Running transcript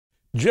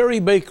Jerry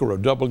Baker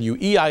of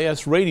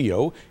WEIS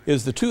Radio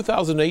is the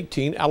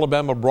 2018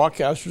 Alabama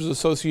Broadcasters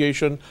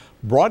Association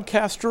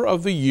Broadcaster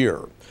of the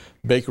Year.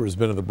 Baker has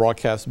been in the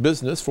broadcast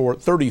business for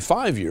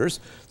 35 years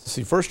since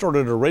he first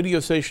started a radio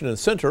station and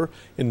center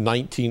in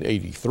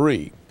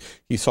 1983.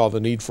 He saw the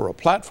need for a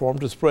platform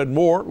to spread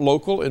more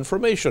local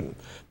information.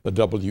 The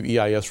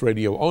WEIS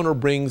Radio owner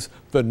brings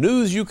the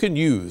news you can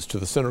use to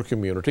the center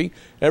community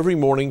every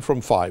morning from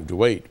 5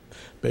 to 8.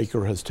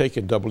 Baker has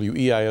taken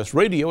WEIS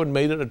Radio and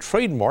made it a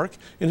trademark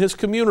in his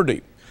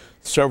community.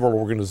 Several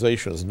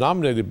organizations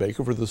nominated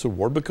Baker for this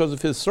award because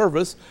of his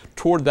service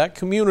toward that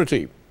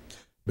community.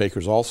 Baker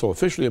is also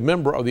officially a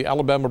member of the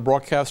Alabama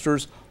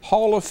Broadcasters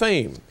Hall of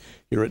Fame.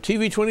 Here at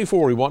TV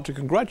 24, we want to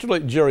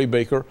congratulate Jerry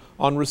Baker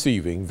on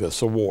receiving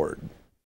this award.